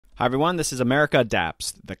Hi, everyone. This is America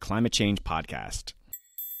Adapts, the climate change podcast.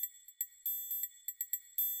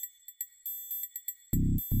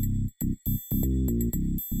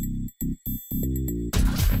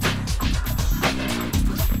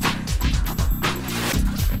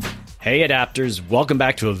 Hey, Adapters. Welcome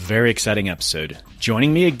back to a very exciting episode.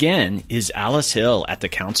 Joining me again is Alice Hill at the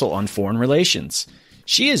Council on Foreign Relations.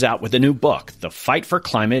 She is out with a new book, The Fight for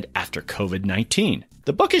Climate After COVID-19.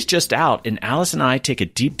 The book is just out, and Alice and I take a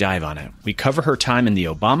deep dive on it. We cover her time in the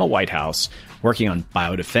Obama White House, working on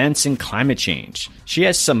biodefense and climate change. She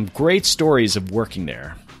has some great stories of working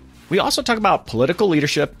there. We also talk about political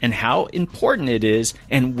leadership and how important it is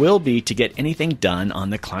and will be to get anything done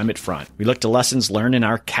on the climate front. We look to lessons learned in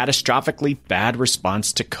our catastrophically bad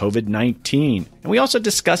response to COVID-19. And we also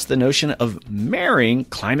discuss the notion of marrying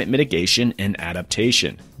climate mitigation and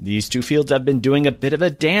adaptation. These two fields have been doing a bit of a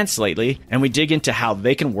dance lately, and we dig into how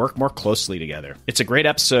they can work more closely together. It's a great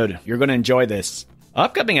episode. You're going to enjoy this.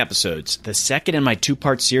 Upcoming episodes, the second in my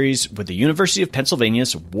two-part series with the University of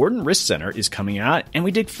Pennsylvania's Warden Risk Center is coming out, and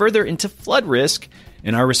we dig further into flood risk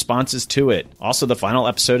and our responses to it. Also, the final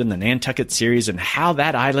episode in the Nantucket series and how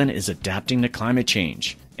that island is adapting to climate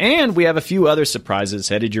change. And we have a few other surprises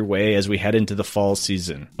headed your way as we head into the fall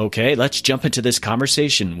season. Okay, let's jump into this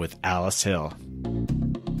conversation with Alice Hill.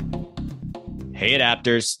 Hey,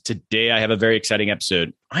 Adapters. Today I have a very exciting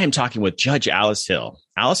episode. I am talking with Judge Alice Hill.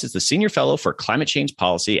 Alice is the Senior Fellow for Climate Change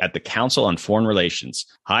Policy at the Council on Foreign Relations.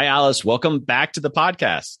 Hi, Alice. Welcome back to the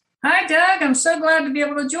podcast. Hi, Doug. I'm so glad to be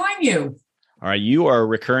able to join you. All right. You are a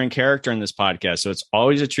recurring character in this podcast, so it's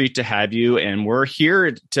always a treat to have you. And we're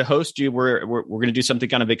here to host you. We're going to do something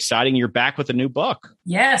kind of exciting. You're back with a new book.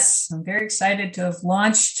 Yes. I'm very excited to have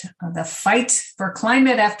launched The Fight for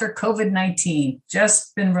Climate After COVID-19.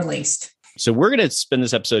 Just been released. So we're going to spend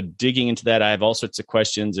this episode digging into that. I have all sorts of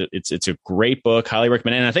questions. It's a great book, highly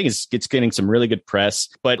recommend it. And I think it's getting some really good press.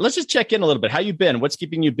 But let's just check in a little bit. How you been? What's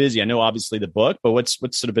keeping you busy? I know obviously the book, but what's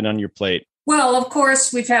sort of been on your plate? Well, of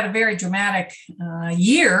course, we've had a very dramatic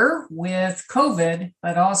year with COVID,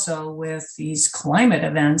 but also with these climate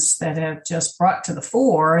events that have just brought to the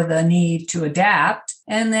fore the need to adapt.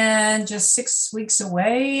 And then just 6 weeks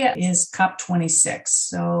away is COP26.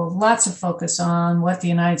 So lots of focus on what the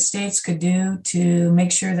United States could do to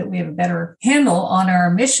make sure that we have a better handle on our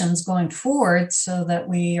emissions going forward so that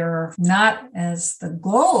we are not, as the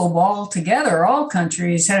globe altogether, all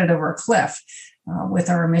countries headed over a cliff. With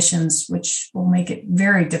our emissions, which will make it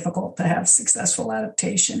very difficult to have successful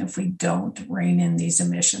adaptation if we don't rein in these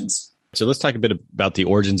emissions. So let's talk a bit about the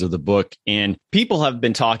origins of the book. And people have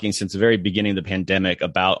been talking since the very beginning of the pandemic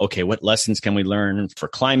about, okay, what lessons can we learn for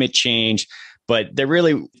climate change? But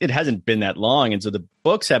it hasn't been that long. And so the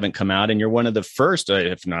books haven't come out, and you're one of the first,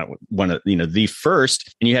 if not one of, the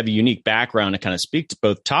first, and you have a unique background to kind of speak to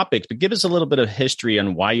both topics. But give us a little bit of history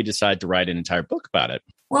on why you decided to write an entire book about it.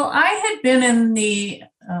 Well, I had been in the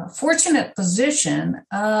fortunate position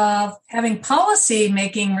of having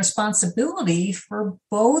policy-making responsibility for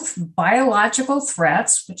both biological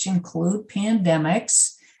threats, which include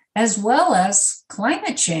pandemics, as well as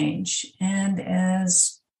climate change. And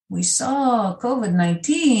as we saw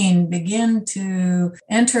COVID-19 begin to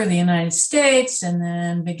enter the United States and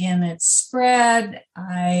then begin its spread,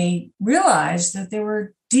 I realized that there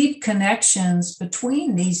were deep connections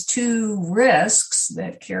between these two risks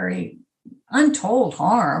that carry untold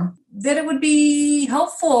harm, that it would be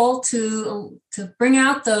helpful to bring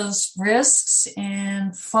out those risks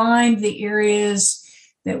and find the areas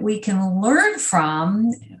that we can learn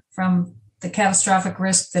from the catastrophic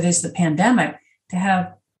risk that is the pandemic to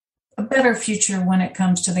have a better future when it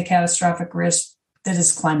comes to the catastrophic risk that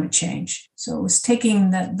is climate change. So it was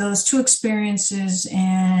taking those two experiences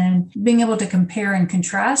and being able to compare and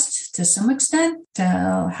contrast to some extent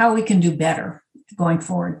to how we can do better going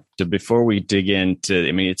forward. So before we dig into,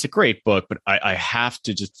 it's a great book, but I have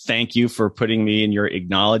to just thank you for putting me in your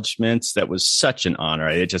acknowledgments. That was such an honor.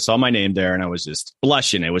 I just saw my name there and I was just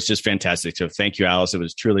blushing. It was just fantastic. So thank you, Alice. It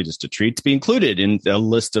was truly just a treat to be included in a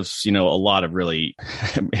list of, a lot of really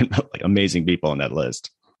amazing people on that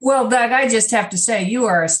list. Well, Doug, I just have to say you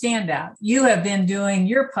are a standout. You have been doing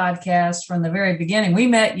your podcast from the very beginning. We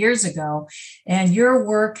met years ago, and your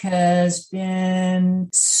work has been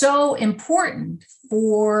so important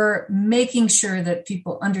for making sure that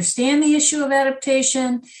people understand the issue of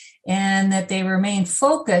adaptation and that they remain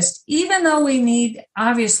focused, even though we need,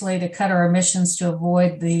 obviously, to cut our emissions to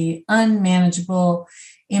avoid the unmanageable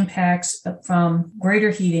impacts from greater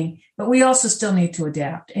heating, but we also still need to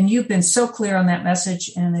adapt. And you've been so clear on that message,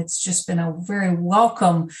 and it's just been a very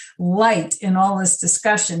welcome light in all this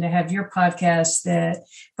discussion to have your podcast that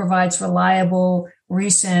provides reliable,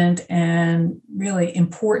 recent, and really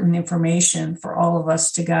important information for all of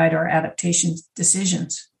us to guide our adaptation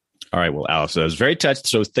decisions. All right. Well, Alice, I was very touched.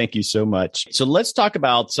 So thank you so much. So let's talk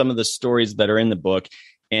about some of the stories that are in the book.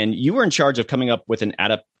 And you were in charge of coming up with an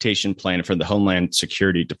adaptation plan for the Homeland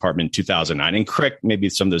Security Department in 2009. And correct maybe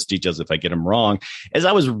some of those details if I get them wrong. As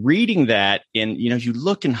I was reading that, and you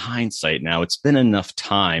look in hindsight now, it's been enough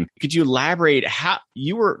time. Could you elaborate how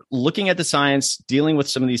you were looking at the science, dealing with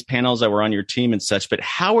some of these panels that were on your team and such, but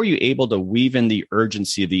how were you able to weave in the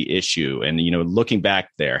urgency of the issue? And, looking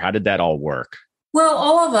back there, how did that all work? Well,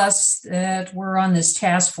 all of us that were on this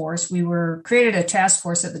task force, we created a task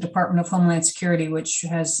force at the Department of Homeland Security, which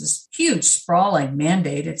has this huge sprawling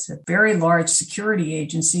mandate. It's a very large security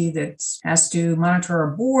agency that has to monitor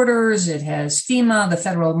our borders. It has FEMA, the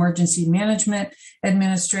Federal Emergency Management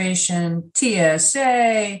Administration,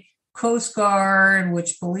 TSA, Coast Guard,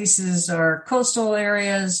 which polices our coastal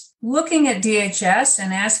areas. Looking at DHS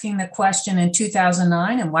and asking the question in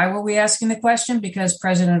 2009. And why were we asking the question? Because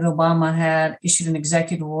President Obama had issued an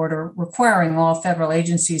executive order requiring all federal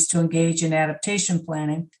agencies to engage in adaptation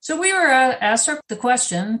planning. So we were asked the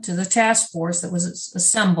question to the task force that was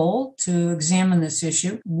assembled to examine this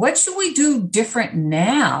issue. What should we do different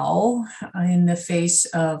now in the face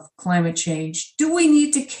of climate change? Do we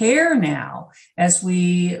need to care now as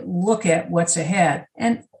we look at what's ahead?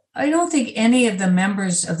 And I don't think any of the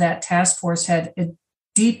members of that task force had a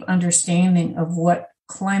deep understanding of what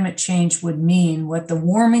climate change would mean, what the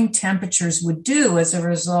warming temperatures would do as a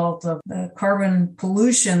result of the carbon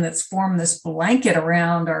pollution that's formed this blanket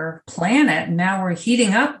around our planet. And now we're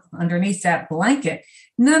heating up underneath that blanket.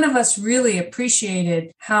 None of us really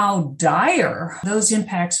appreciated how dire those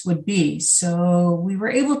impacts would be. So we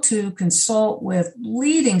were able to consult with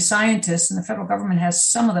leading scientists, and the federal government has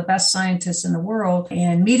some of the best scientists in the world,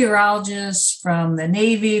 and meteorologists from the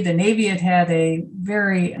Navy. The Navy had a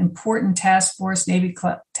very important task force, Navy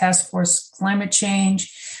Task Force Climate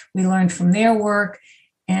Change. We learned from their work,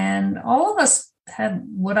 and all of us had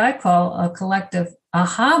what I call a collective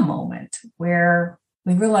aha moment where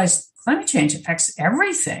we realized climate change affects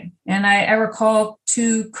everything. And I recall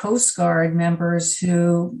 2 Coast Guard members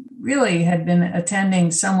who really had been attending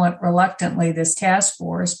somewhat reluctantly this task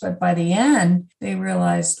force, but by the end, they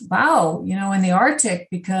realized, wow, in the Arctic,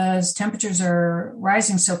 because temperatures are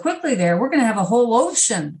rising so quickly there, we're going to have a whole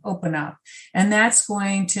ocean open up. And that's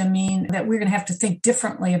going to mean that we're going to have to think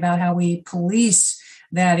differently about how we police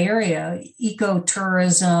that area,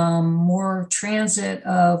 ecotourism, more transit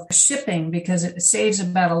of shipping, because it saves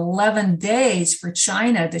about 11 days for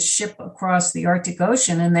China to ship across the Arctic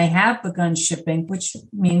Ocean. And they have begun shipping, which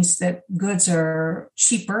means that goods are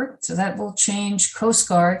cheaper. So that will change Coast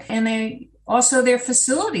Guard. And their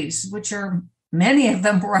facilities, which are many of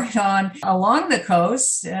them right on along the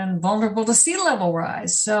coast and vulnerable to sea level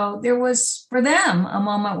rise. So there was, for them, a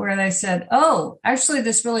moment where they said, oh, actually,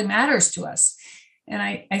 this really matters to us. And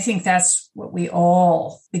I think that's what we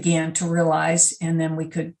all began to realize. And then we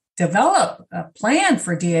could develop a plan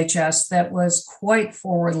for DHS that was quite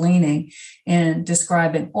forward-leaning in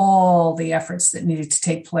describing all the efforts that needed to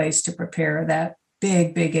take place to prepare that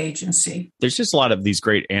big agency. There's just a lot of these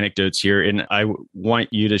great anecdotes here. And I want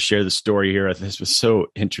you to share the story here. This was so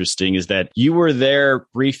interesting, is that you were there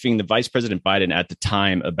briefing the Vice President Biden at the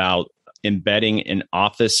time about embedding an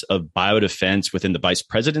office of biodefense within the vice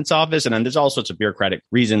president's office. And there's all sorts of bureaucratic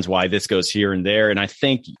reasons why this goes here and there. And I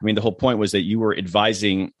think, the whole point was that you were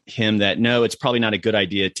advising him that, no, it's probably not a good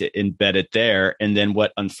idea to embed it there. And then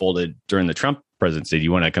what unfolded during the Trump presidency? Do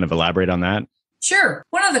you want to kind of elaborate on that? Sure.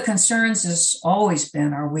 One of the concerns has always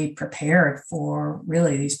been, are we prepared for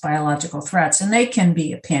really these biological threats? And they can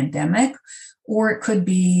be a pandemic, or it could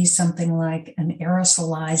be something like an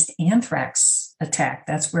aerosolized anthrax attack.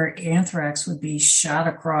 That's where anthrax would be shot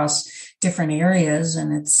across different areas,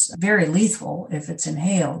 and it's very lethal if it's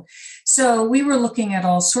inhaled. So we were looking at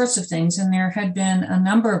all sorts of things, and there had been a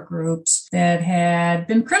number of groups that had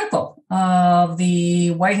been critical of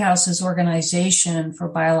the White House's organization for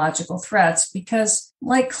biological threats, because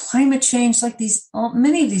like climate change, like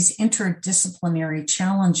many of these interdisciplinary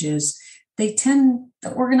challenges, the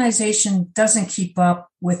organization doesn't keep up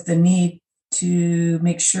with the need to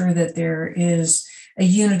make sure that there is a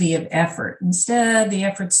unity of effort. Instead, the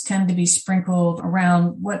efforts tend to be sprinkled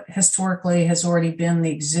around what historically has already been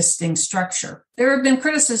the existing structure. there have been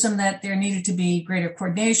criticism that there needed to be greater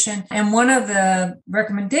coordination. And one of the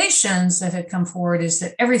recommendations that had come forward is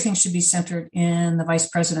that everything should be centered in the vice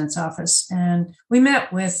president's office. And we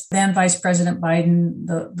met with then Vice President Biden,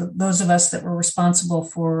 those of us that were responsible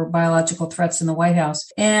for biological threats in the White House,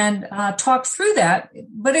 and talked through that.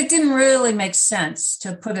 But it didn't really make sense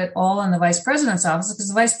to put it all in the vice president's office because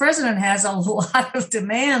the vice president has a lot of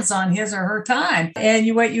demands on his or her time.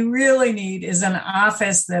 And what you really need is an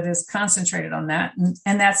office that is concentrated on that.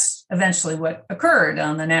 And that's eventually what occurred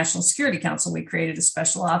on the National Security Council. We created a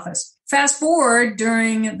special office. Fast forward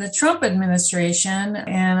during the Trump administration,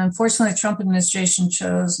 and unfortunately, the Trump administration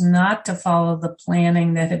chose not to follow the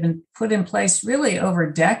planning that had been put in place really over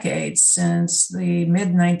decades since the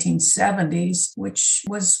mid-1970s, which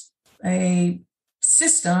was a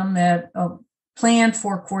system that planned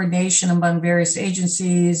for coordination among various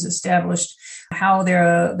agencies, established how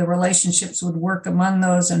the relationships would work among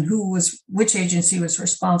those and which agency was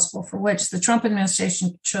responsible for which. The Trump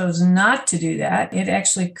administration chose not to do that. It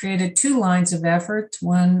actually created two lines of effort,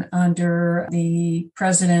 one under the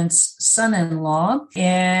president's son-in-law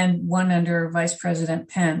and one under Vice President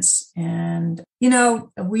Pence. And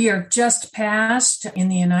we are just past in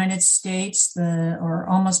the United States, or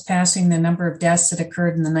almost passing the number of deaths that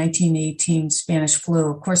occurred in the 1918 Spanish flu.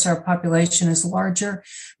 Of course, our population is larger,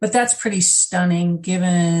 but that's pretty stunning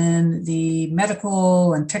given the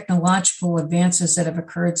medical and technological advances that have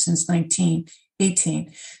occurred since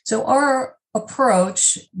 1918. So our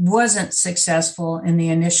approach wasn't successful in the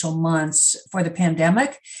initial months for the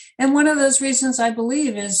pandemic. And one of those reasons, I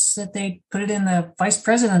believe, is that they put it in the vice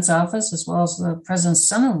president's office as well as the president's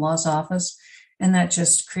son-in-law's office. And that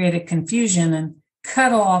just created confusion and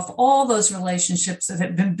cut off all those relationships that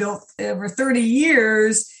had been built over 30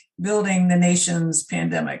 years, building the nation's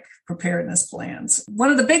pandemic preparedness plans.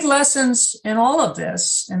 One of the big lessons in all of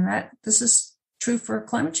this, and that this is true for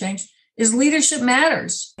climate change, is leadership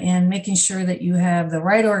matters, and making sure that you have the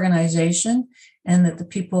right organization and that the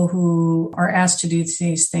people who are asked to do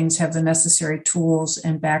these things have the necessary tools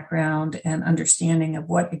and background and understanding of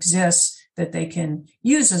what exists that they can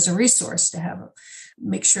use as a resource to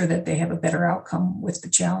make sure that they have a better outcome with the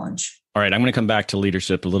challenge. All right, I'm going to come back to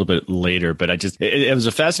leadership a little bit later, but it was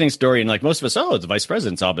a fascinating story. And like most of us, it's the vice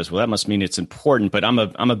president's office. Well, that must mean it's important, but I'm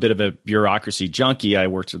a bit of a bureaucracy junkie. I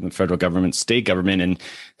worked in the federal government, state government, and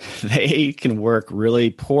they can work really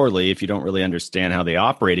poorly if you don't really understand how they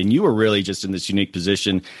operate. And you were really just in this unique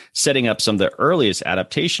position, setting up some of the earliest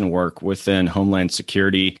adaptation work within Homeland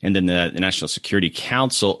Security and then the National Security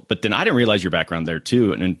Council. But then I didn't realize your background there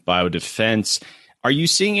too, and in biodefense. Are you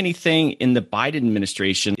seeing anything in the Biden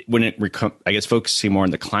administration when focusing more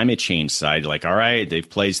on the climate change side? Like, all right, they've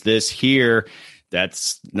placed this here.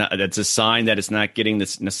 That's a sign that it's not getting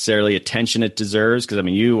this necessarily attention it deserves. Because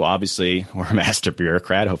you obviously were a master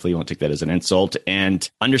bureaucrat. Hopefully you won't take that as an insult, and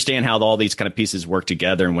understand how all these kind of pieces work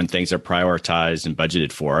together and when things are prioritized and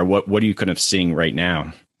budgeted for. What are you kind of seeing right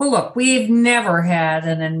now? Well, look, we've never had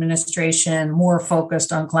an administration more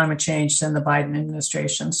focused on climate change than the Biden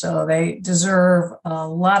administration. So they deserve a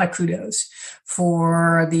lot of kudos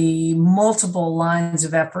for the multiple lines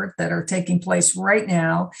of effort that are taking place right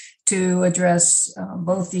now to address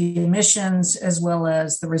both the emissions as well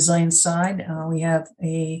as the resilience side. We have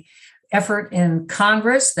a effort in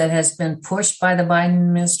Congress that has been pushed by the Biden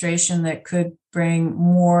administration that could bring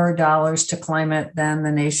more dollars to climate than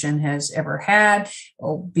the nation has ever had. It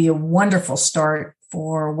will be a wonderful start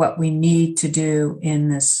for what we need to do in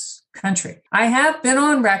this country. I have been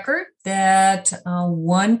on record that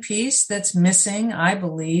one piece that's missing, I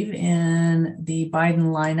believe, in the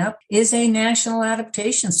Biden lineup is a national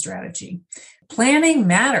adaptation strategy. Planning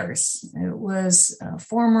matters. It was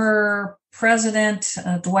former President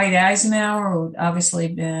Dwight Eisenhower, who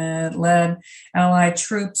obviously led Allied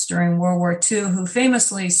troops during World War II, who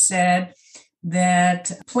famously said that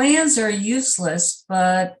plans are useless,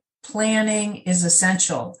 but planning is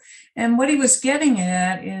essential. And what he was getting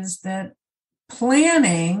at is that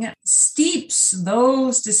planning steeps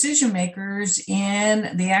those decision makers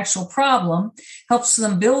in the actual problem, helps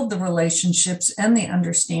them build the relationships and the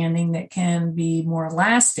understanding that can be more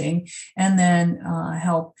lasting, and then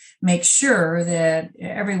help make sure that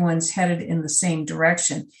everyone's headed in the same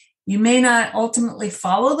direction. You may not ultimately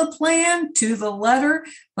follow the plan to the letter,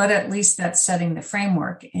 but at least that's setting the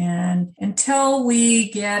framework. And until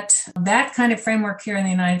we get that kind of framework here in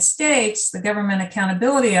the United States, the Government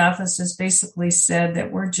Accountability Office has basically said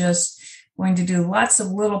that we're just going to do lots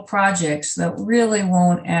of little projects that really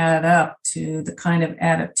won't add up to the kind of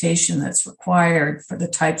adaptation that's required for the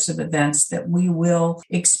types of events that we will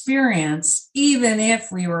experience, even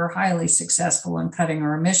if we were highly successful in cutting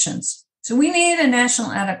our emissions. So we need a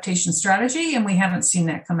national adaptation strategy, and we haven't seen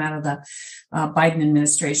that come out of the Biden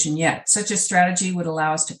administration yet. Such a strategy would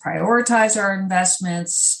allow us to prioritize our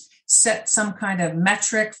investments, set some kind of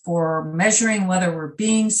metric for measuring whether we're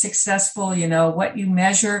being successful. What you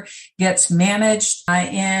measure gets managed,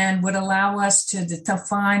 and would allow us to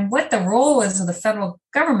define what the role is of the federal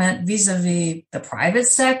government vis-a-vis the private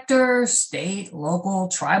sector, state, local,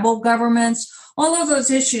 tribal governments. All of those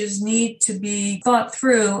issues need to be thought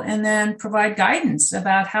through and then provide guidance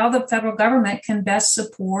about how the federal government can best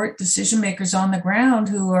support decision makers on the ground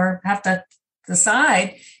who have to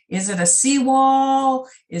decide, is it a seawall?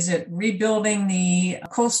 Is it rebuilding the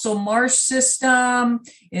coastal marsh system?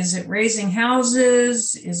 Is it raising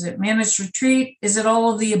houses? Is it managed retreat? Is it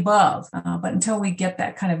all of the above? But until we get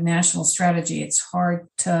that kind of national strategy, it's hard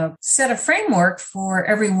to set a framework for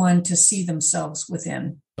everyone to see themselves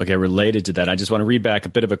within. Okay, related to that, I just want to read back a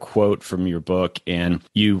bit of a quote from your book. And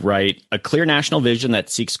you write, a clear national vision that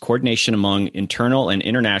seeks coordination among internal and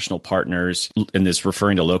international partners, and this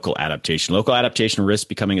referring to local adaptation. Local adaptation risks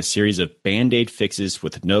becoming a series of Band-Aid fixes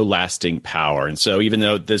with no lasting power. And so even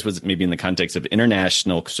though this was maybe in the context of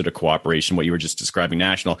international sort of cooperation, what you were just describing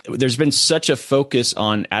national, there's been such a focus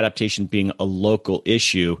on adaptation being a local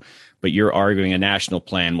issue, but you're arguing a national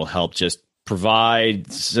plan will help just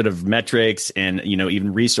provide sort of metrics and,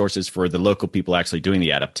 even resources for the local people actually doing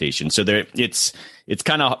the adaptation. So it's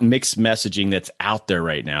kind of mixed messaging that's out there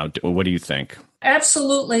right now. What do you think?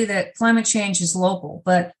 Absolutely, that climate change is local,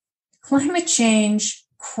 but climate change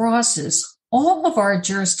crosses all of our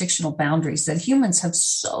jurisdictional boundaries that humans have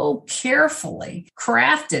so carefully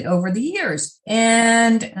crafted over the years.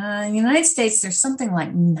 And in the United States, there's something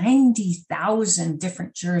like 90,000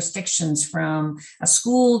 different jurisdictions, from a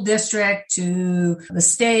school district to the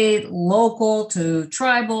state, local to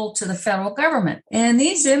tribal to the federal government. And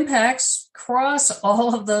these impacts cross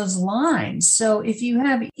all of those lines. So if you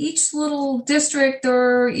have each little district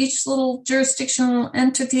or each little jurisdictional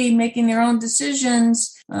entity making their own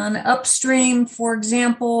decisions on upstream, for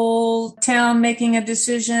example, town making a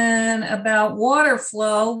decision about water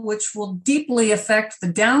flow, which will deeply affect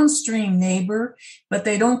the downstream neighbor, but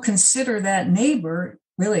they don't consider that neighbor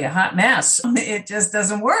really a hot mess. It just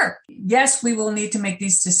doesn't work. Yes, we will need to make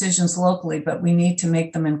these decisions locally, but we need to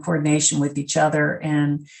make them in coordination with each other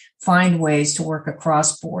and find ways to work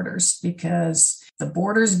across borders, because the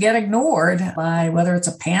borders get ignored by whether it's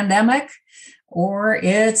a pandemic or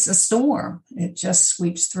it's a storm. It just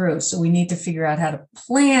sweeps through. So we need to figure out how to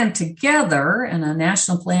plan together, and a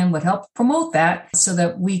national plan would help promote that so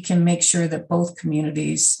that we can make sure that all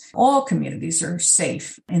communities are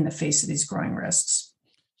safe in the face of these growing risks.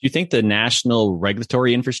 Do you think the national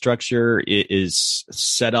regulatory infrastructure is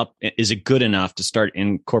set up? Is it good enough to start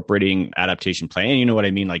incorporating adaptation planning? You know what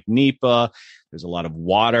I mean? Like NEPA, there's a lot of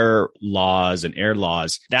water laws and air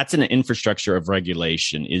laws. That's an infrastructure of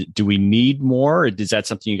regulation. Do we need more? Or is that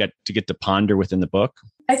something you got to get to ponder within the book?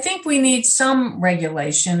 I think we need some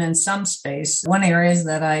regulation and some space. One area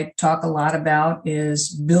that I talk a lot about is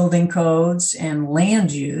building codes and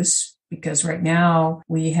land use, because right now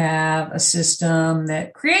we have a system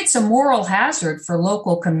that creates a moral hazard for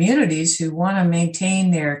local communities who want to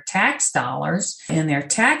maintain their tax dollars and their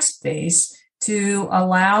tax base to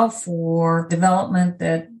allow for development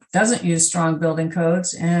that doesn't use strong building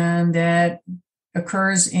codes and that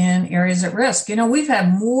occurs in areas at risk. We've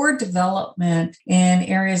had more development in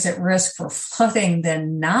areas at risk for flooding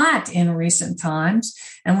than not in recent times.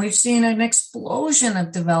 And we've seen an explosion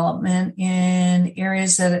of development in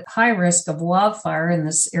areas at high risk of wildfire in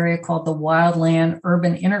this area called the wildland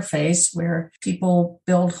urban interface, where people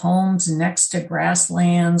build homes next to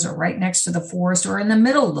grasslands or right next to the forest or in the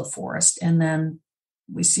middle of the forest. And then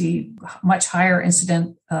we see much higher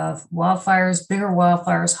incident of wildfires, bigger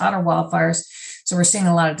wildfires, hotter wildfires. So we're seeing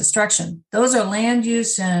a lot of destruction. Those are land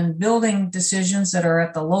use and building decisions that are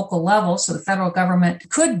at the local level. So the federal government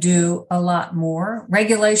could do a lot more.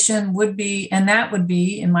 Regulation would be, and that would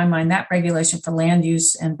be, in my mind, that regulation for land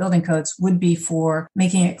use and building codes would be for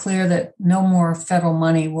making it clear that no more federal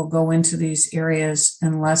money will go into these areas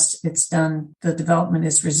unless it's done, the development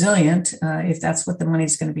is resilient, if that's what the money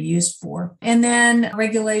is going to be used for. And then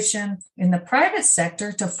regulation in the private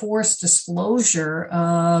sector to force disclosure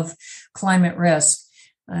of climate risk.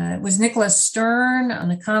 It was Nicholas Stern,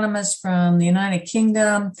 an economist from the United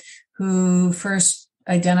Kingdom, who first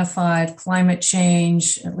identified climate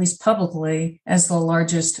change, at least publicly, as the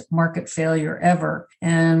largest market failure ever.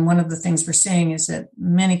 And one of the things we're seeing is that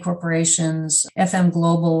many corporations, FM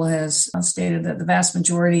Global has stated that the vast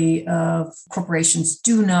majority of corporations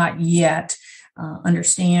do not yet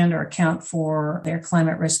understand or account for their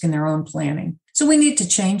climate risk in their own planning. So we need to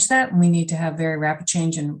change that, and we need to have very rapid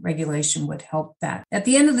change, and regulation would help that. At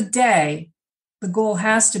the end of the day, the goal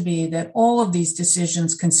has to be that all of these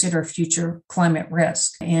decisions consider future climate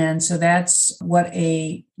risk. And so that's what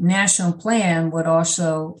a national plan would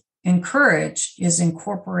also encourage, is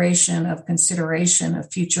incorporation of consideration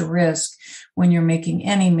of future risk when you're making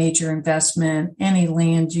any major investment, any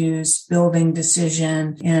land use, building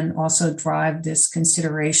decision, and also drive this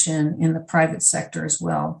consideration in the private sector as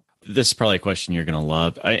well. This is probably a question you're going to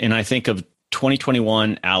love. I think of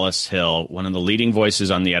 2021 Alice Hill, one of the leading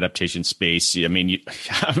voices on the adaptation space. I mean,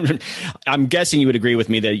 I'm guessing you would agree with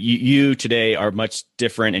me that you today are much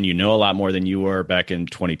different, and you know a lot more than you were back in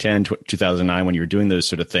 2010, 2009 when you were doing those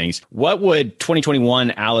sort of things. What would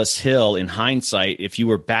 2021 Alice Hill, in hindsight, if you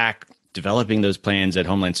were back developing those plans at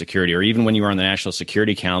Homeland Security, or even when you were on the National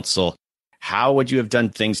Security Council, how would you have done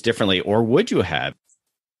things differently, or would you have?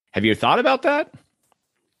 Have you thought about that?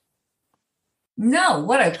 No,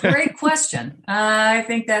 what a great question. I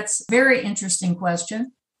think that's a very interesting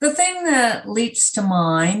question. The thing that leaps to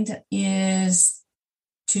mind is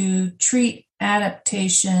to treat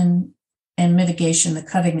adaptation and mitigation, the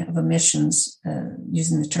cutting of emissions,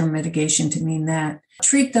 using the term mitigation to mean that,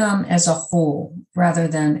 treat them as a whole rather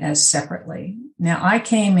than as separately. Now, I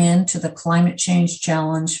came into the climate change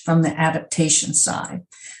challenge from the adaptation side.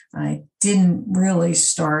 I didn't really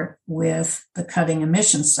start with the cutting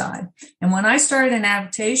emissions side. And when I started in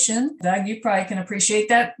adaptation, Doug, you probably can appreciate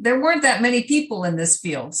that there weren't that many people in this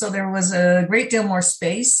field. So there was a great deal more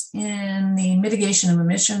space in the mitigation of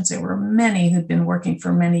emissions. There were many who'd been working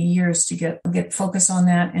for many years to get focus on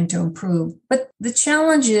that and to improve. But the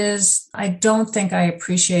challenge is, I don't think I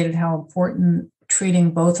appreciated how important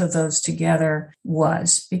treating both of those together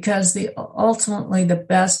was, because ultimately the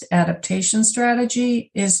best adaptation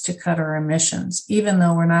strategy is to cut our emissions, even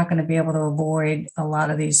though we're not going to be able to avoid a lot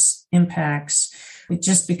of these impacts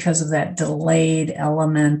just because of that delayed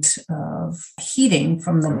element of heating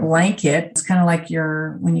from the blanket. It's kind of like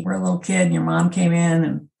when you were a little kid and your mom came in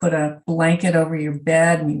and put a blanket over your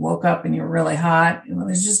bed and you woke up and you were really hot.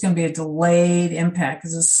 There's just going to be a delayed impact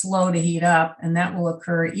because it's slow to heat up, and that will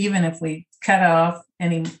occur even if we cut off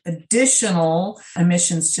any additional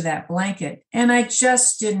emissions to that blanket. And I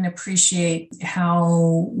just didn't appreciate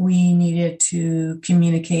how we needed to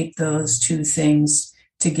communicate those two things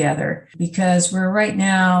together, because we're right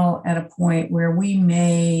now at a point where we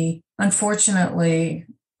may, unfortunately,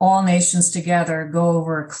 all nations together go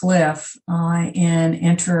over a cliff and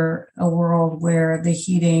enter a world where the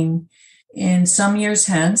heating in some years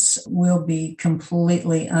hence will be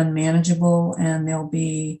completely unmanageable, and there'll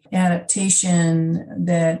be adaptation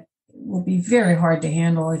that will be very hard to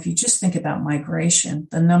handle. If you just think about migration,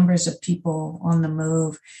 the numbers of people on the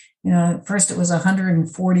move, first it was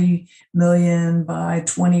 140 million by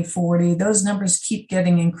 2040. Those numbers keep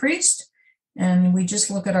getting increased. And we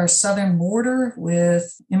just look at our southern border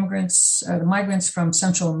with immigrants, the migrants from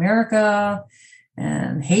Central America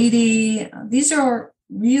and Haiti. These are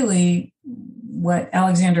really what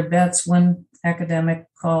Alexander Betts, one academic,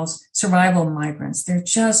 calls survival migrants. Their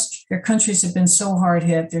countries have been so hard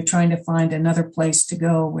hit, they're trying to find another place to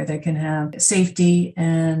go where they can have safety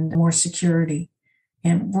and more security.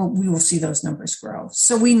 And we will see those numbers grow.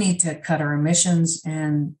 So we need to cut our emissions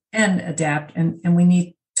and adapt, and we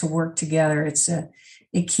need to work together.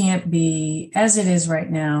 It can't be, as it is right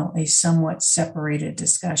now, a somewhat separated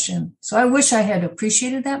discussion. So I wish I had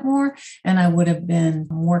appreciated that more, and I would have been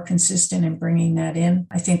more consistent in bringing that in.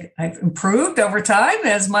 I think I've improved over time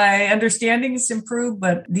as my understanding has improved,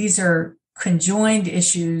 but these are conjoined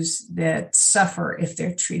issues that suffer if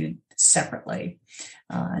they're treated separately.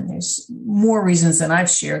 And there's more reasons than I've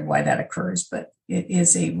shared why that occurs, but it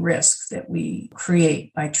is a risk that we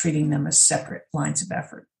create by treating them as separate lines of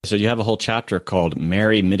effort. So you have a whole chapter called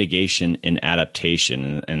Marry Mitigation and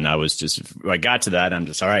Adaptation. And I got to that. I'm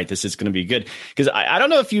just, all right, this is going to be good. Because I don't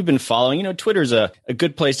know if you've been following, Twitter's a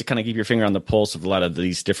good place to kind of keep your finger on the pulse of a lot of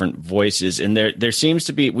these different voices. And there seems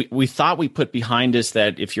to be, we thought we put behind us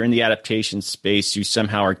that if you're in the adaptation space, you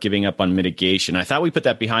somehow are giving up on mitigation. I thought we put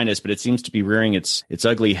that behind us, but it seems to be rearing its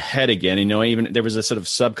ugly head again. Even there was a sort of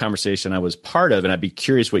sub conversation I was part of, and I'd be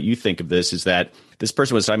curious what you think of this, is that this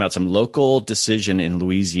person was talking about some local decision in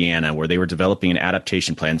Louisiana where they were developing an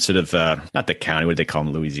adaptation plan, sort of, not the county, what do they call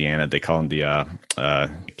them, Louisiana? They call them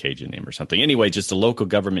the Cajun name or something. Anyway, just a local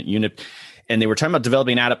government unit. And they were talking about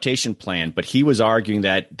developing an adaptation plan, but he was arguing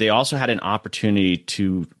that they also had an opportunity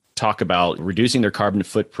to talk about reducing their carbon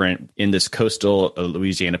footprint in this coastal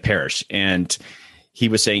Louisiana parish. And he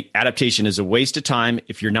was saying adaptation is a waste of time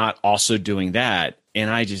if you're not also doing that.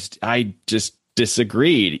 And I just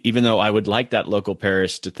disagreed. Even though I would like that local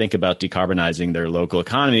parish to think about decarbonizing their local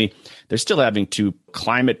economy, they're still having to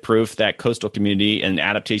climate proof that coastal community and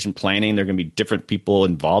adaptation planning. There are going to be different people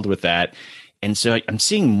involved with that. And so I'm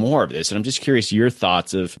seeing more of this. And I'm just curious your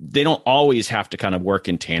thoughts of they don't always have to kind of work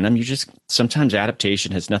in tandem. Sometimes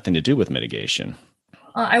adaptation has nothing to do with mitigation.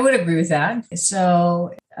 I would agree with that.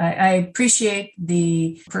 So I appreciate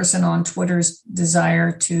the person on Twitter's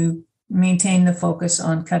desire to maintain the focus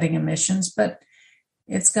on cutting emissions, but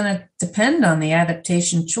it's going to depend on the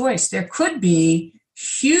adaptation choice. There could be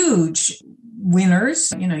huge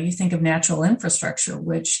winners. You think of natural infrastructure,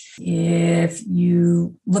 which if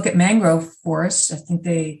you look at mangrove forests, I think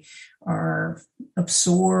they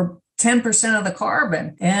absorb 10% of the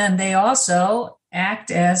carbon, and they also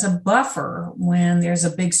act as a buffer when there's a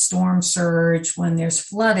big storm surge, when there's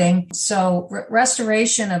flooding. So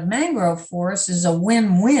restoration of mangrove forests is a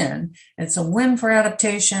win-win. It's a win for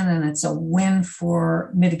adaptation and it's a win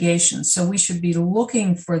for mitigation. So we should be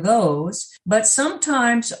looking for those. But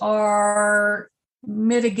sometimes our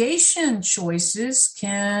mitigation choices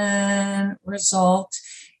can result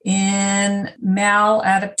in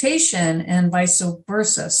maladaptation and vice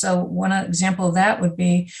versa. So one example of that would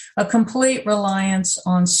be a complete reliance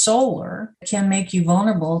on solar can make you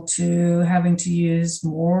vulnerable to having to use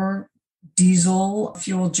more diesel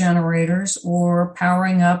fuel generators or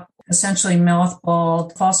powering up essentially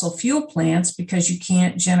mothballed fossil fuel plants because you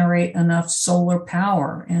can't generate enough solar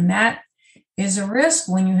power. And that is a risk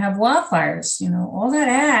when you have wildfires. All that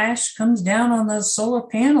ash comes down on those solar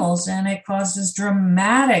panels and it causes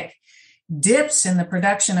dramatic dips in the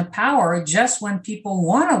production of power just when people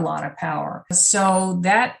want a lot of power. So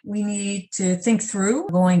that we need to think through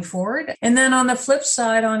going forward. And then on the flip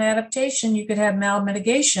side, on adaptation, you could have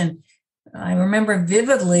malmitigation. I remember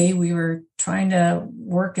vividly, we were trying to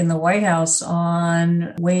work in the White House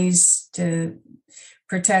on ways to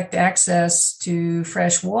protect access to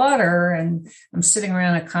fresh water. And I'm sitting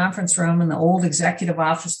around a conference room in the old executive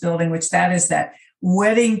office building, which is that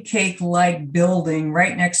wedding cake-like building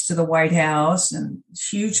right next to the White House, and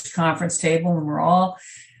huge conference table. And we're all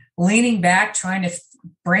leaning back, trying to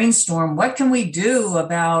brainstorm, what can we do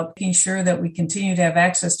about making sure that we continue to have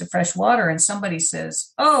access to fresh water? And somebody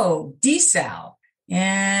says, desal.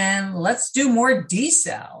 And let's do more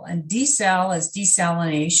desal. And desal is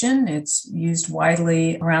desalination. It's used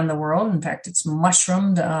widely around the world. In fact, it's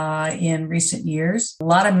mushroomed in recent years. A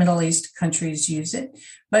lot of Middle East countries use it.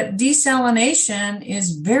 But desalination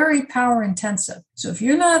is very power intensive. So if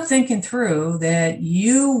you're not thinking through that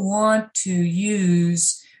you want to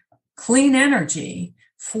use clean energy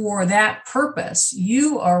for that purpose,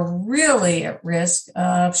 you are really at risk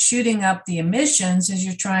of shooting up the emissions as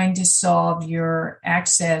you're trying to solve your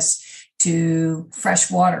access to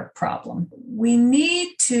fresh water problem. We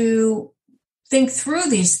need to think through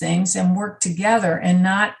these things and work together and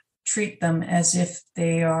not treat them as if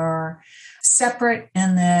they are separate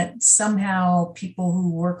and that somehow people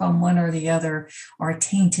who work on one or the other are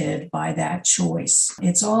tainted by that choice.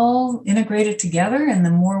 It's all integrated together, and the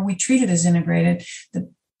more we treat it as integrated, the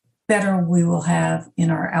better we will have in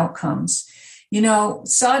our outcomes.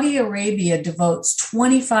 Saudi Arabia devotes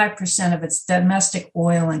 25% of its domestic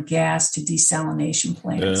oil and gas to desalination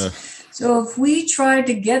plants. So if we try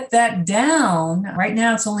to get that down, right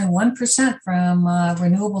now it's only 1% from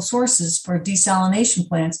renewable sources for desalination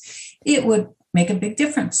plants, it would make a big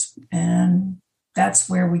difference. And that's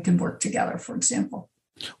where we can work together, for example.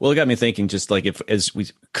 Well, it got me thinking, just like as we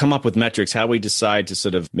come up with metrics, how we decide to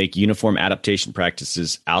sort of make uniform adaptation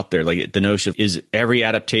practices out there, like the notion of, is every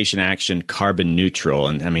adaptation action carbon neutral?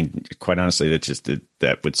 And I mean, quite honestly,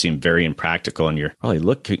 that would seem very impractical. And you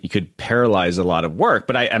could paralyze a lot of work.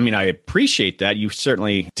 But I appreciate that. You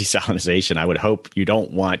certainly, desalination, I would hope you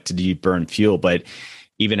don't want to burn fuel, but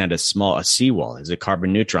even at a seawall, is it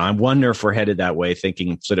carbon neutral? I wonder if we're headed that way,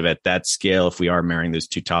 thinking sort of at that scale, if we are marrying those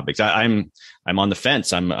two topics. I'm on the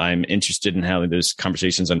fence. I'm interested in how those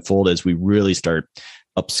conversations unfold as we really start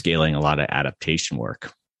upscaling a lot of adaptation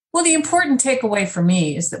work. Well, the important takeaway for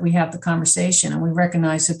me is that we have the conversation and we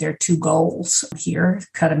recognize that there are two goals here: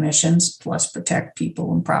 cut emissions plus protect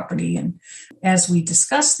people and property. And as we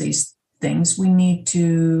discuss these things, we need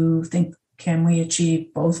to think, can we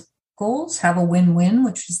achieve both goals, have a win-win,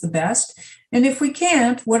 which is the best? And if we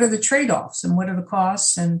can't, what are the trade-offs and what are the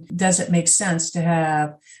costs? And does it make sense to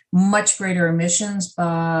have much greater emissions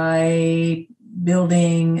by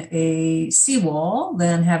building a seawall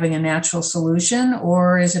than having a natural solution?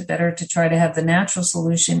 Or is it better to try to have the natural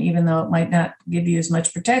solution, even though it might not give you as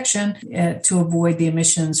much protection, to avoid the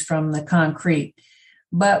emissions from the concrete?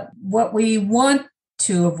 But what we want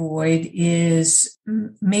to avoid is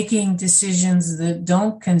making decisions that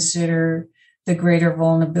don't consider the greater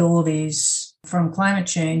vulnerabilities from climate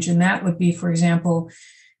change. And that would be, for example,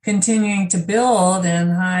 continuing to build in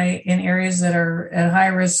areas that are at high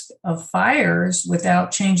risk of fires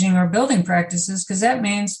without changing our building practices, because that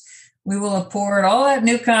means we will have poured all that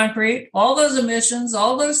new concrete, all those emissions,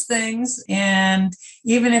 all those things. And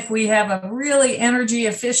even if we have a really energy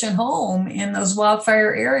efficient home in those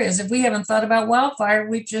wildfire areas, if we haven't thought about wildfire,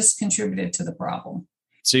 we've just contributed to the problem.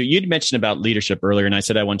 So you'd mentioned about leadership earlier, and I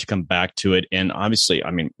said I want to come back to it. And obviously,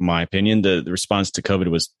 my opinion, the response to COVID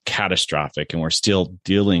was catastrophic, and we're still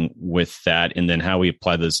dealing with that. And then how we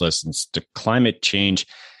apply those lessons to climate change.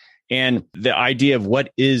 And the idea of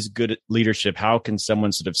what is good leadership, how can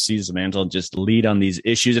someone sort of seize the mantle and just lead on these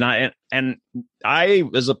issues? And I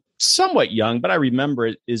was somewhat young, but I remember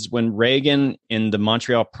it is when Reagan in the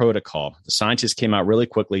Montreal Protocol, the scientists came out really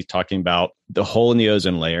quickly talking about the hole in the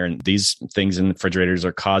ozone layer and these things in refrigerators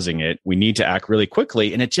are causing it. We need to act really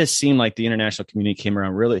quickly. And it just seemed like the international community came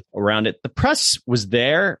around it. The press was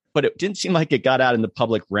there, but it didn't seem like it got out in the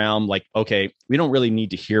public realm. Like, okay, we don't really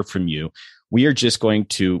need to hear from you. We are just going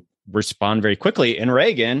to respond very quickly. And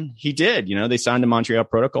Reagan, he did, they signed the Montreal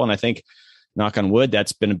Protocol. And I think, knock on wood,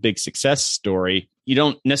 that's been a big success story. You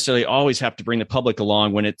don't necessarily always have to bring the public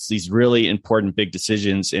along when it's these really important big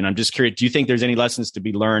decisions. And I'm just curious, do you think there's any lessons to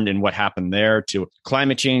be learned in what happened there to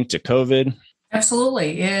climate change, to COVID?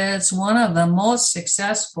 Absolutely. It's one of the most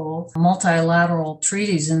successful multilateral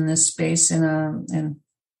treaties in this space in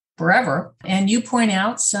forever. And you point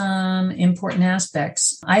out some important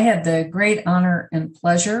aspects. I had the great honor and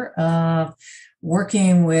pleasure of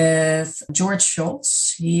working with George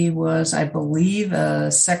Shultz. He was, I believe,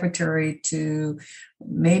 a secretary to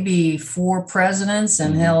maybe 4 presidents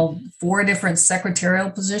and held 4 different secretarial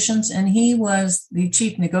positions. And he was the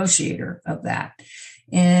chief negotiator of that.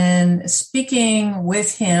 And speaking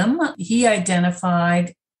with him, he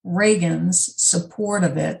identified Reagan's support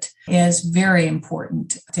of it is very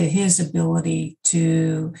important to his ability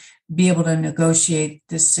to be able to negotiate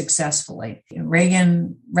this successfully.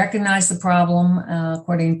 Reagan recognized the problem,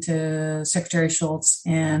 according to Secretary Shultz,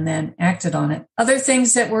 and then acted on it. Other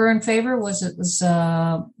things that were in favor was it was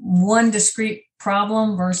one discrete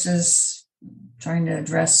problem versus trying to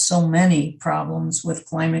address so many problems with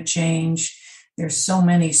climate change. There's so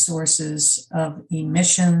many sources of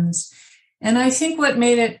emissions. And I think what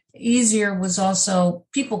made it easier was also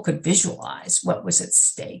people could visualize what was at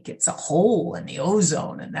stake. It's a hole in the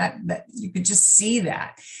ozone, and that you could just see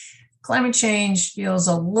that. Climate change feels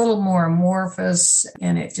a little more amorphous,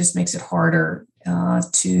 and it just makes it harder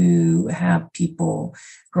to have people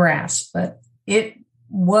grasp. But it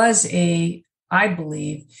was I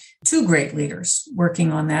believe, 2 great leaders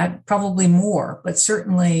working on that, probably more, but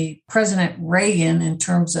certainly President Reagan, in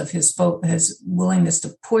terms of his willingness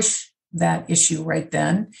to push that issue right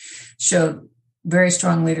then, showed very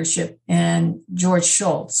strong leadership. And George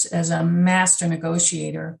Shultz, as a master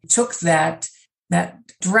negotiator, took that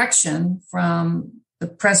direction from the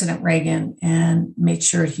President Reagan and made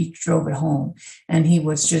sure he drove it home. And he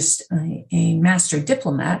was just a master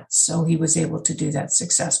diplomat, so he was able to do that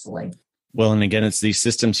successfully. Well, and again, it's these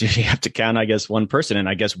systems you have to count, I guess, one person. And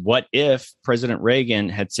I guess what if President Reagan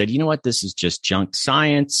had said, you know what, this is just junk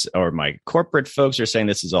science, or my corporate folks are saying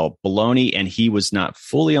this is all baloney, and he was not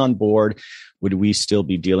fully on board? Would we still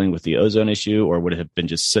be dealing with the ozone issue, or would it have been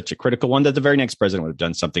just such a critical one that the very next president would have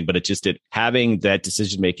done something? But having that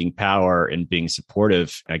decision-making power and being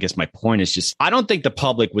supportive. I guess my point is just, I don't think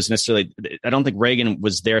Reagan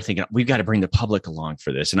was there thinking, we've got to bring the public along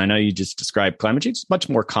for this. And I know you just described climate change, it's much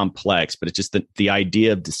more complex, but it's just the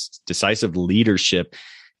idea of decisive leadership,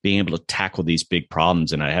 being able to tackle these big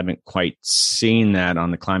problems. And I haven't quite seen that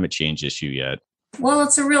on the climate change issue yet. Well,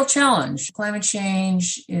 it's a real challenge. Climate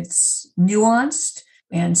change, it's nuanced,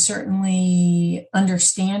 and certainly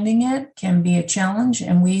understanding it can be a challenge.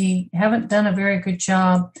 And we haven't done a very good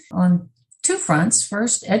job on 2 fronts.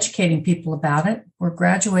 First, educating people about it. We're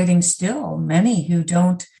graduating still many who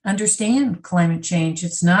don't understand climate change.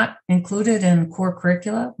 It's not included in core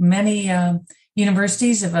curricula. Many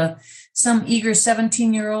universities have some eager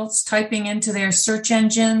 17-year-olds typing into their search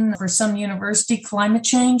engine for some university climate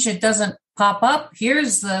change. It doesn't pop up.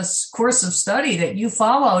 Here's this course of study that you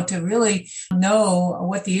follow to really know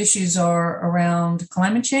what the issues are around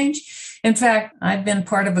climate change. In fact, I've been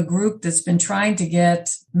part of a group that's been trying to get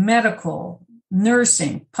medical,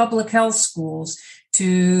 nursing, public health schools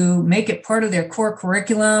to make it part of their core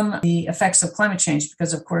curriculum, the effects of climate change,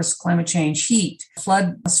 because, of course, climate change, heat,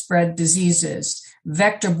 flood spread diseases,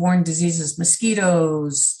 vector-borne diseases,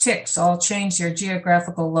 mosquitoes, ticks, all change their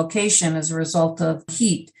geographical location as a result of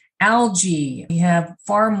heat. algae. We have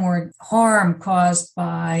far more harm caused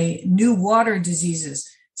by new water diseases.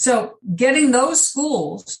 So getting those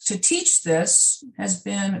schools to teach this has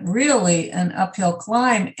been really an uphill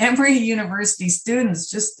climb. Emory University students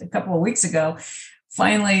just a couple of weeks ago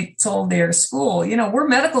finally told their school, we're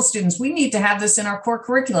medical students. We need to have this in our core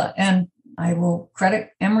curricula. And I will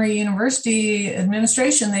credit Emory University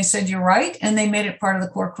administration. They said, you're right. And they made it part of the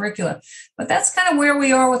core curricula. But that's kind of where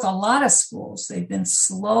we are with a lot of schools. They've been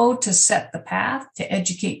slow to set the path, to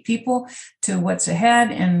educate people to what's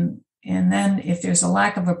ahead. And then if there's a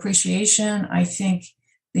lack of appreciation, I think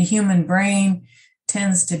the human brain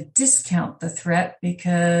tends to discount the threat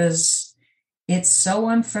because it's so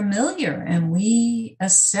unfamiliar, and we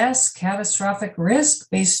assess catastrophic risk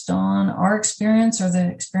based on our experience or the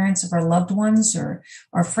experience of our loved ones or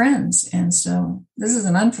our friends. And so this is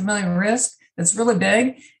an unfamiliar risk that's really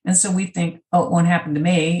big. And so we think, oh, it won't happen to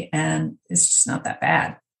me, and it's just not that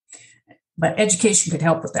bad. But education could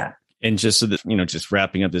help with that. And just so that, just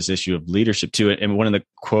wrapping up this issue of leadership to it. And one of the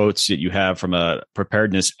quotes that you have from a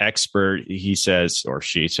preparedness expert, he says, or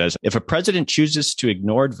she says, if a president chooses to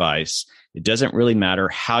ignore advice, it doesn't really matter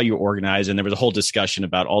how you organize. And there was a whole discussion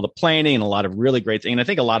about all the planning and a lot of really great things. And I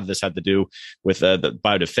think a lot of this had to do with the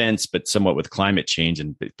biodefense, but somewhat with climate change.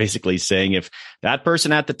 And basically saying if that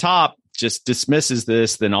person at the top just dismisses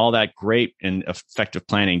this, then all that great and effective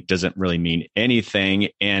planning doesn't really mean anything.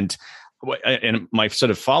 And my sort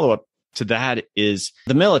of follow-up to that is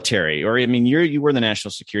the military, or you were the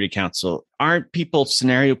National Security Council. Aren't people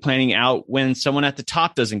scenario planning out when someone at the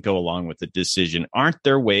top doesn't go along with the decision? Aren't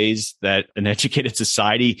there ways that an educated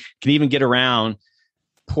society can even get around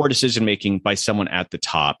poor decision making by someone at the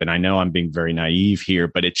top? And I know I'm being very naive here,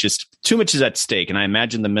 but it's just too much is at stake. And I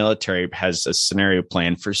imagine the military has a scenario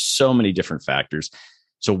plan for so many different factors.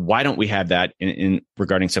 So why don't we have that in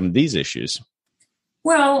regarding some of these issues?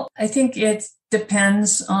 Well, I think it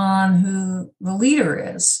depends on who the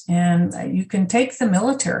leader is. And you can take the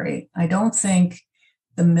military. I don't think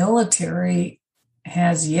the military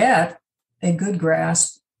has yet a good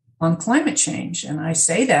grasp on climate change. And I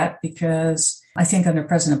say that because I think under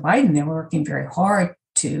President Biden, they were working very hard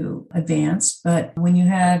to advance. But when you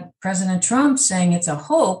had President Trump saying it's a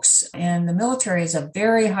hoax and the military is a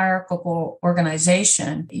very hierarchical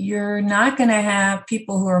organization, you're not going to have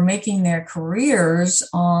people who are making their careers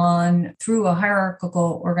through a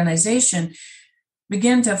hierarchical organization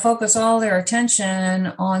begin to focus all their attention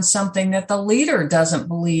on something that the leader doesn't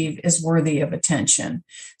believe is worthy of attention.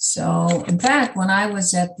 So, in fact, when I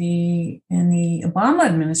was in the Obama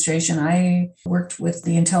administration, I worked with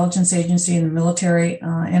the intelligence agency and the military,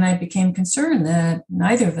 and I became concerned that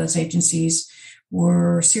neither of those agencies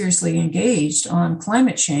were seriously engaged on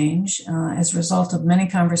climate change. As a result of many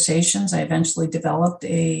conversations, I eventually developed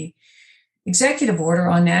a executive order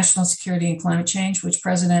on national security and climate change, which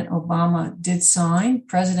President Obama did sign.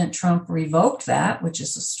 President Trump revoked that, which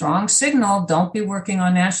is a strong signal. Don't be working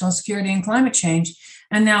on national security and climate change.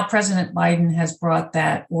 And now President Biden has brought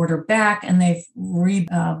that order back, and they've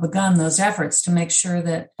begun those efforts to make sure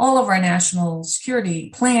that all of our national security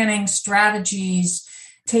planning strategies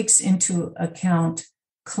takes into account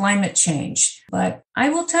climate change. But I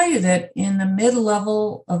will tell you that in the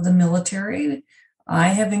mid-level of the military, I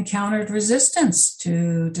have encountered resistance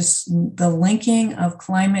to the linking of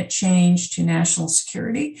climate change to national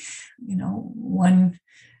security. One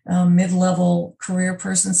mid-level career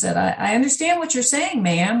person said, I understand what you're saying,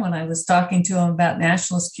 ma'am, when I was talking to him about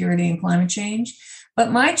national security and climate change.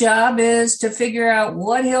 But my job is to figure out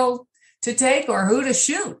what hill to take or who to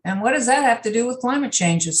shoot. And what does that have to do with climate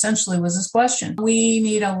change, essentially, was his question. We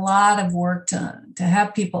need a lot of work to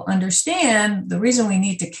have people understand the reason we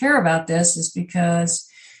need to care about this is because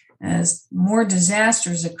as more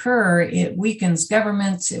disasters occur, it weakens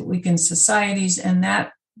governments, it weakens societies, and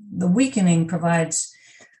that the weakening provides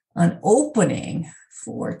an opening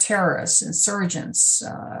for terrorists, insurgents,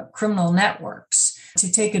 criminal networks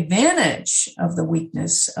to take advantage of the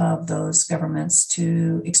weakness of those governments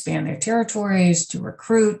to expand their territories, to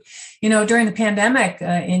recruit. During the pandemic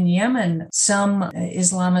in Yemen, some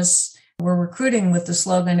Islamists were recruiting with the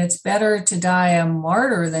slogan, it's better to die a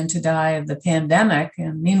martyr than to die of the pandemic.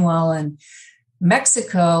 And meanwhile, in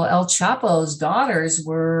Mexico, El Chapo's daughters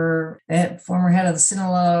former head of the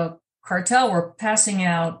Sinaloa cartel, were passing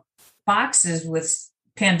out boxes with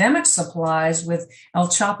pandemic supplies with El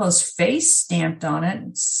Chapo's face stamped on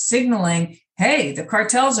it, signaling, hey, the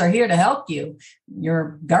cartels are here to help you.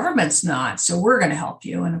 Your government's not, so we're going to help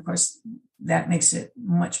you. And of course, that makes it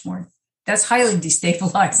much more that's highly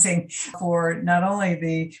destabilizing for not only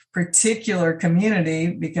the particular community,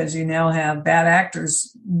 because you now have bad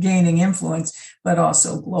actors gaining influence, but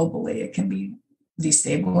also globally. It can be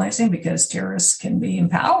destabilizing because terrorists can be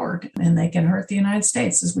empowered and they can hurt the United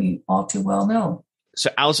States, as we all too well know. So,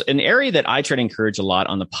 Alice, an area that I try to encourage a lot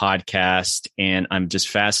on the podcast, and I'm just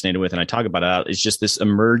fascinated with, and I talk about it, is just this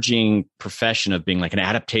emerging profession of being like an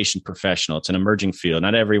adaptation professional. It's an emerging field.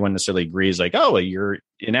 Not everyone necessarily agrees, like, oh, you're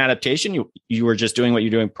in adaptation. You were just doing what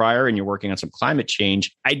you're doing prior, and you're working on some climate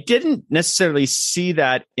change. I didn't necessarily see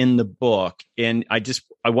that in the book, and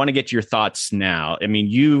I want to get your thoughts now. I mean,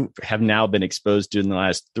 you have now been exposed to in the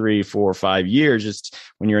last 3, 4, 5 years, just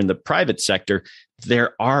when you're in the private sector,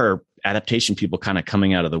 there are adaptation people kind of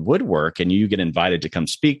coming out of the woodwork, and you get invited to come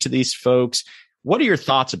speak to these folks. What are your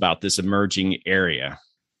thoughts about this emerging area?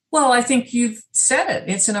 Well, I think you've said it.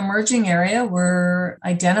 It's an emerging area. We're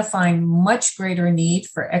identifying much greater need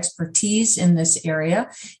for expertise in this area.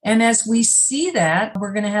 And as we see that,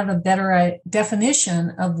 we're going to have a better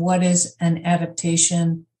definition of what is an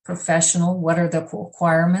adaptation professional. What are the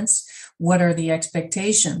requirements? What are the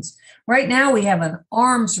expectations? Right now, we have an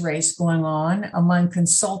arms race going on among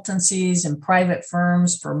consultancies and private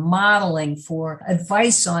firms for modeling, for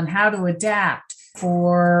advice on how to adapt,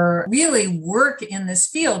 for really work in this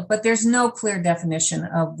field, but there's no clear definition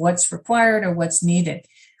of what's required or what's needed.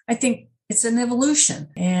 I think it's an evolution,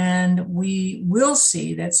 and we will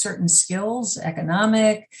see that certain skills,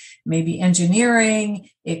 economic, maybe engineering,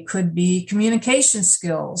 it could be communication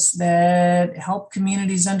skills that help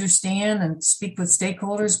communities understand and speak with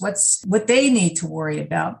stakeholders what they need to worry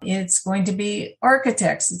about. It's going to be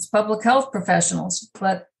architects, it's public health professionals,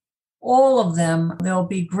 but all of them, there'll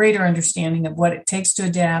be greater understanding of what it takes to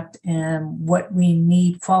adapt and what we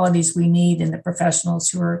need, qualities we need in the professionals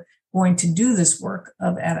who are going to do this work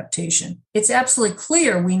of adaptation. It's absolutely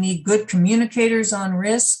clear we need good communicators on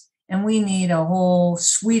risk, and we need a whole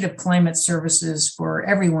suite of climate services for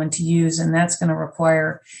everyone to use, and that's going to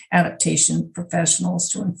require adaptation professionals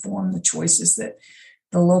to inform the choices that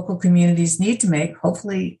the local communities need to make,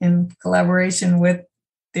 hopefully in collaboration with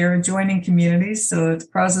their adjoining communities, so it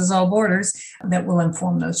crosses all borders, that will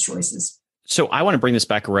inform those choices. So I want to bring this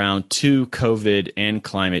back around to COVID and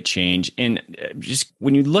climate change. And just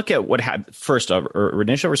when you look at what happened, first, our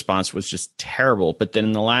initial response was just terrible. But then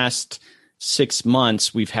in the last 6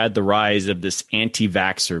 months, we've had the rise of this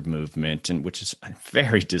anti-vaxxer movement, and which is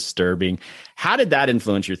very disturbing. How did that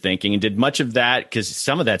influence your thinking? And did much of that, because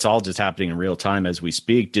some of that's all just happening in real time as we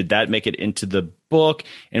speak, did that make it into the book?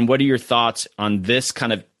 And what are your thoughts on this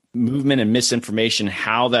kind of movement and misinformation,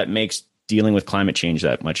 how that makes dealing with climate change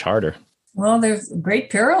that much harder? Well, there's great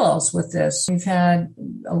parallels with this. We've had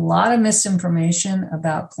a lot of misinformation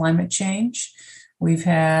about climate change. We've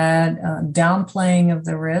had downplaying of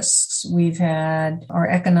the risks. We've had our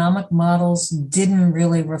economic models didn't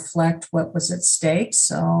really reflect what was at stake.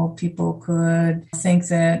 So people could think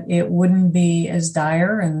that it wouldn't be as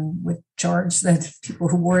dire and would charge that people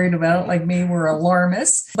who worried about it, like me, were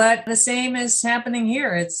alarmists. But the same is happening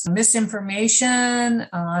here. It's misinformation,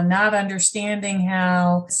 not understanding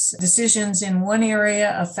how decisions in one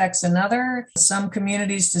area affects another. Some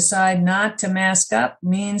communities decide not to mask up,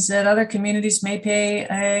 means that other communities may pay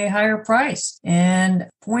a higher price, and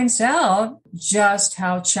points out just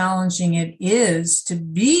how challenging it is to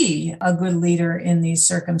be a good leader in these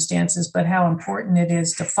circumstances, but how important it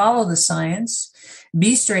is to follow the science,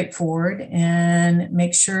 be straightforward, and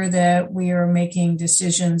make sure that we are making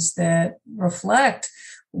decisions that reflect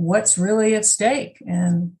what's really at stake.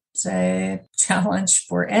 And it's a challenge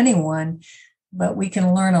for anyone, but we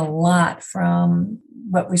can learn a lot from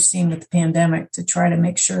what we've seen with the pandemic to try to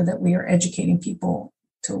make sure that we are educating people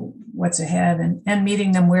to what's ahead and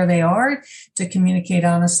meeting them where they are to communicate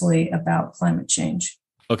honestly about climate change.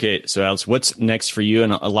 Okay, so Alice, what's next for you?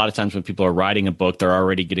 And a lot of times when people are writing a book, they're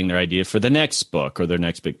already getting their idea for the next book or their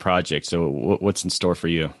next big project. So what's in store for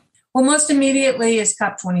you? Well, most immediately is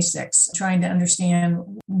COP26, trying to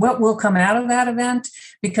understand what will come out of that event,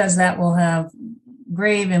 because that will have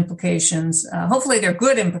grave implications. Hopefully they're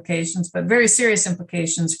good implications, but very serious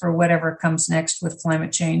implications for whatever comes next with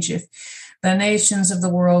climate change. If the nations of the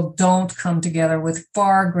world don't come together with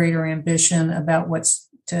far greater ambition about what's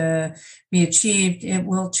to be achieved, it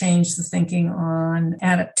will change the thinking on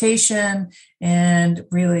adaptation and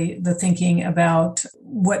really the thinking about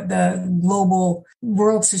what the global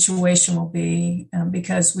world situation will be,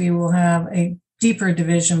 because we will have a deeper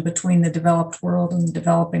division between the developed world and the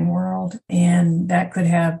developing world. And that could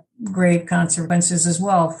have grave consequences as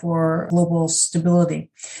well for global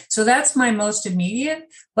stability. So that's my most immediate,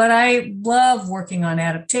 but I love working on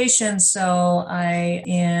adaptation. So I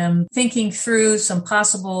am thinking through some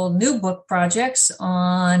possible new book projects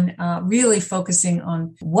on really focusing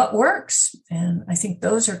on what works. And I think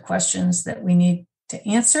those are questions that we need to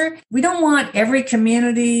answer. We don't want every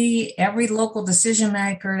community, every local decision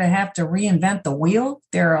maker to have to reinvent the wheel.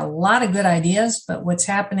 There are a lot of good ideas, but what's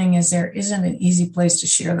happening is there isn't an easy place to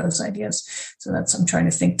share those ideas. So I'm trying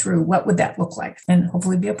to think through what would that look like and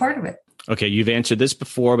hopefully be a part of it. Okay, you've answered this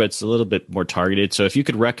before, but it's a little bit more targeted. So if you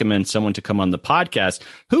could recommend someone to come on the podcast,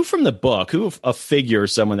 who from the book, who a figure or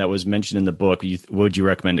someone that was mentioned in the book, would you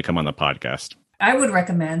recommend to come on the podcast? I would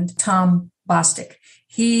recommend Tom Bostic.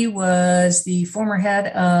 He was the former head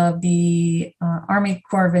of the Army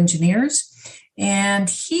Corps of Engineers, and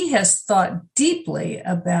he has thought deeply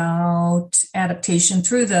about adaptation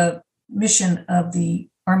through the mission of the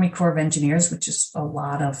Army Corps of Engineers, which is a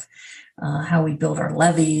lot of how we build our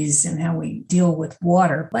levees and how we deal with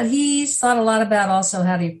water. But he's thought a lot about also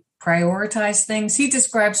how to prioritize things. He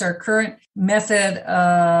describes our current method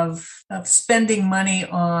of spending money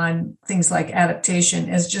on things like adaptation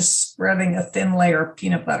as just spreading a thin layer of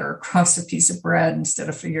peanut butter across a piece of bread instead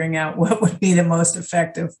of figuring out what would be the most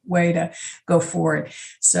effective way to go forward.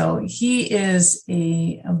 So he is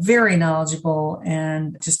a very knowledgeable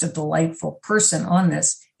and just a delightful person on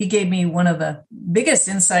this. He gave me one of the biggest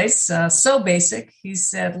insights, so basic. He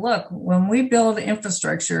said, look, when we build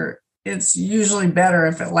infrastructure, it's usually better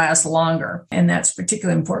if it lasts longer. And that's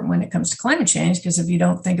particularly important when it comes to climate change, because if you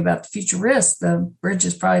don't think about the future risks, the bridge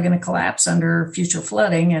is probably going to collapse under future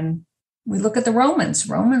flooding. And we look at the Romans.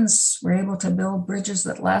 Romans were able to build bridges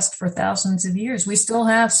that last for thousands of years. We still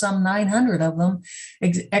have some 900 of them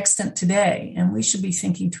extant today. And we should be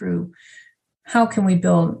thinking through how can we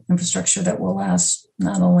build infrastructure that will last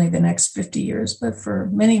not only the next 50 years, but for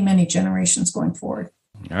many, many generations going forward.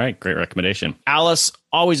 All right. Great recommendation. Alice,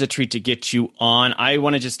 always a treat to get you on. I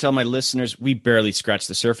want to just tell my listeners, we barely scratched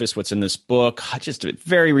the surface what's in this book. Just a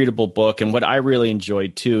very readable book. And what I really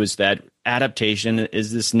enjoyed, too, is that adaptation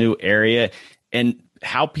is this new area, and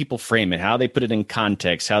how people frame it, how they put it in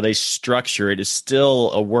context, how they structure it is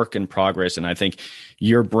still a work in progress. And I think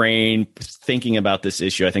your brain thinking about this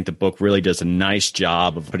issue, I think the book really does a nice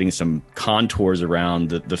job of putting some contours around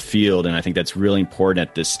the field. And I think that's really important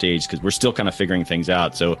at this stage because we're still kind of figuring things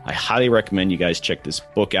out. So I highly recommend you guys check this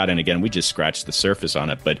book out. And again, we just scratched the surface on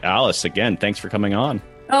it. But Alice, again, thanks for coming on.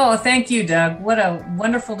 Oh, thank you, Doug. What a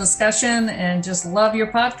wonderful discussion, and just love your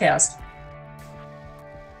podcast.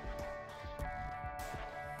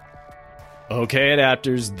 Okay,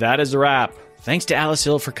 adapters, that is a wrap. Thanks to Alice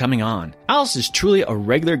Hill for coming on. Alice is truly a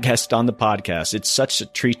regular guest on the podcast. It's such a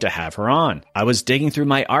treat to have her on. I was digging through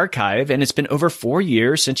my archive, and it's been over 4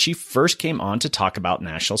 years since she first came on to talk about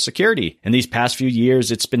national security. In these past few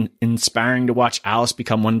years, it's been inspiring to watch Alice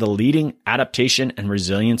become one of the leading adaptation and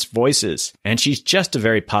resilience voices. And she's just a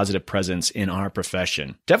very positive presence in our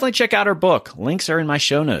profession. Definitely check out her book. Links are in my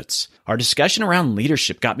show notes. Our discussion around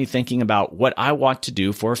leadership got me thinking about what I want to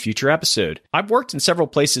do for a future episode. I've worked in several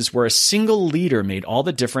places where a single leader made all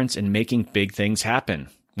the difference in making big things happen.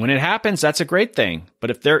 When it happens, that's a great thing.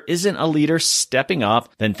 But if there isn't a leader stepping up,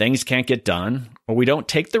 then things can't get done, or we don't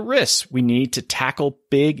take the risks we need to tackle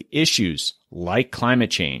big issues like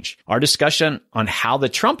climate change. Our discussion on how the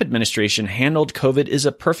Trump administration handled COVID is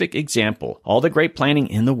a perfect example. All the great planning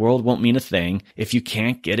in the world won't mean a thing if you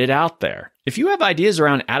can't get it out there. If you have ideas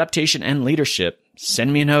around adaptation and leadership,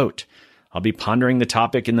 send me a note. I'll be pondering the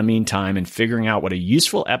topic in the meantime and figuring out what a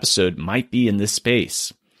useful episode might be in this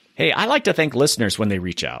space. Hey, I like to thank listeners when they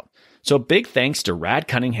reach out. So big thanks to Rad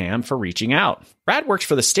Cunningham for reaching out. Rad works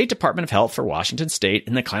for the State Department of Health for Washington State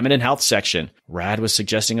in the Climate and Health section. Rad was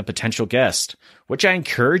suggesting a potential guest, which I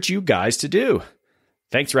encourage you guys to do.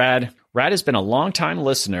 Thanks, Rad. Rad has been a longtime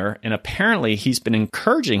listener, and apparently he's been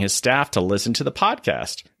encouraging his staff to listen to the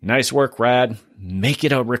podcast. Nice work, Rad. Make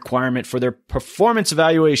it a requirement for their performance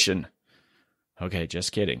evaluation. Okay,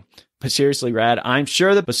 just kidding. But seriously, Rad, I'm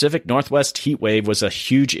sure the Pacific Northwest heat wave was a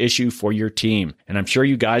huge issue for your team, and I'm sure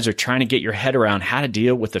you guys are trying to get your head around how to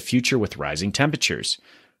deal with the future with rising temperatures.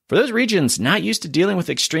 For those regions not used to dealing with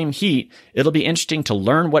extreme heat, it'll be interesting to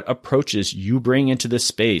learn what approaches you bring into this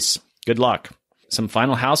space. Good luck. Some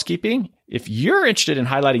final housekeeping. If you're interested in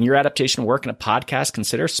highlighting your adaptation work in a podcast,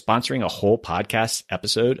 consider sponsoring a whole podcast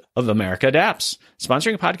episode of America Adapts.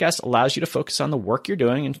 Sponsoring a podcast allows you to focus on the work you're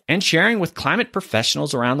doing and sharing with climate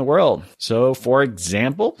professionals around the world. So, for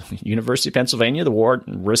example, University of Pennsylvania, the War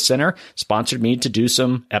and Risk Center sponsored me to do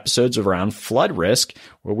some episodes around flood risk,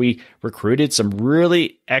 where we recruited some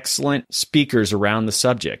really excellent speakers around the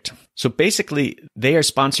subject. So basically, they are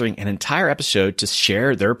sponsoring an entire episode to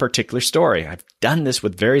share their particular story. I've done this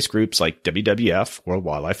with various groups like WWF, World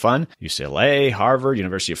Wildlife Fund, UCLA, Harvard,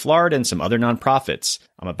 University of Florida, and some other nonprofits.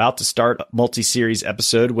 I'm about to start a multi-series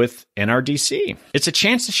episode with NRDC. It's a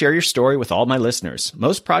chance to share your story with all my listeners.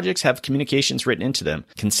 Most projects have communications written into them.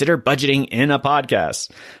 Consider budgeting in a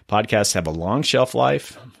podcast. Podcasts have a long shelf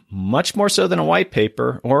life, much more so than a white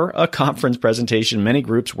paper or a conference presentation many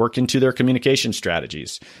groups work into their communication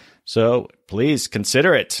strategies. So please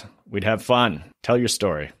consider it. We'd have fun. Tell your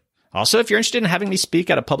story. Also, if you're interested in having me speak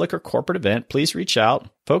at a public or corporate event, please reach out.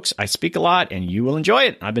 Folks, I speak a lot and you will enjoy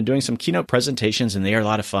it. I've been doing some keynote presentations and they are a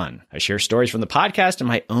lot of fun. I share stories from the podcast and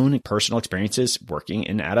my own personal experiences working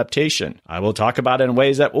in adaptation. I will talk about it in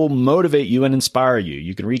ways that will motivate you and inspire you.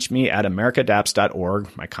 You can reach me at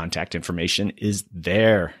americaadapts.org. My contact information is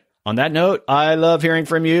there. On that note, I love hearing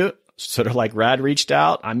from you. Sort of like Rad reached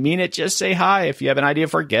out. I mean it. Just say hi. If you have an idea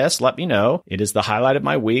for a guest, let me know. It is the highlight of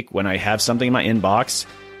my week when I have something in my inbox.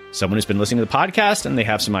 Someone who's been listening to the podcast and they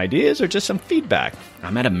have some ideas or just some feedback.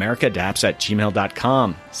 I'm at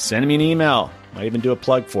americaadapts@gmail.com. Send me an email. Might even do a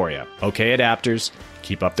plug for you. Okay, adapters,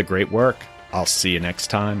 keep up the great work. I'll see you next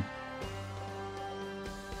time.